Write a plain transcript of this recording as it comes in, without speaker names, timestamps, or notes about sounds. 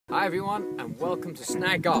Hi everyone, and welcome to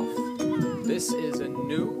SNAG Golf. This is a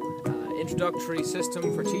new introductory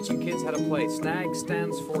system for teaching kids how to play. SNAG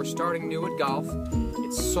stands for Starting New at Golf.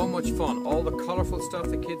 It's so much fun. All the colorful stuff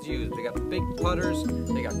the kids use. They got big putters,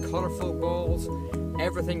 they got colorful balls.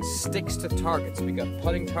 Everything sticks to targets. We got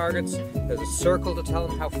putting targets. There's a circle to tell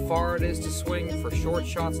them how far it is to swing for short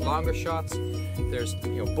shots, longer shots. There's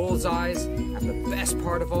bullseyes, and the best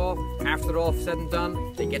part of all, after they're all said and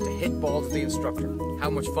done, they get to hit balls with the instructor. How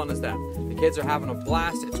much fun is that? The kids are having a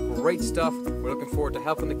blast. It's great stuff. We're looking forward to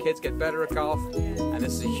helping the kids get better at golf, and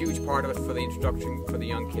this is a huge part of it for the introduction for the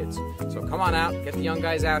young kids. So come on out, get the young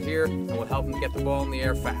guys out here, and we'll help them get the ball in the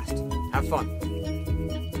air fast. Have fun.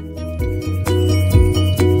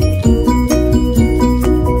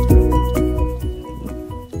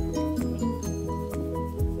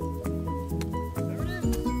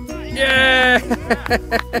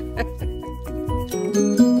 Yeah!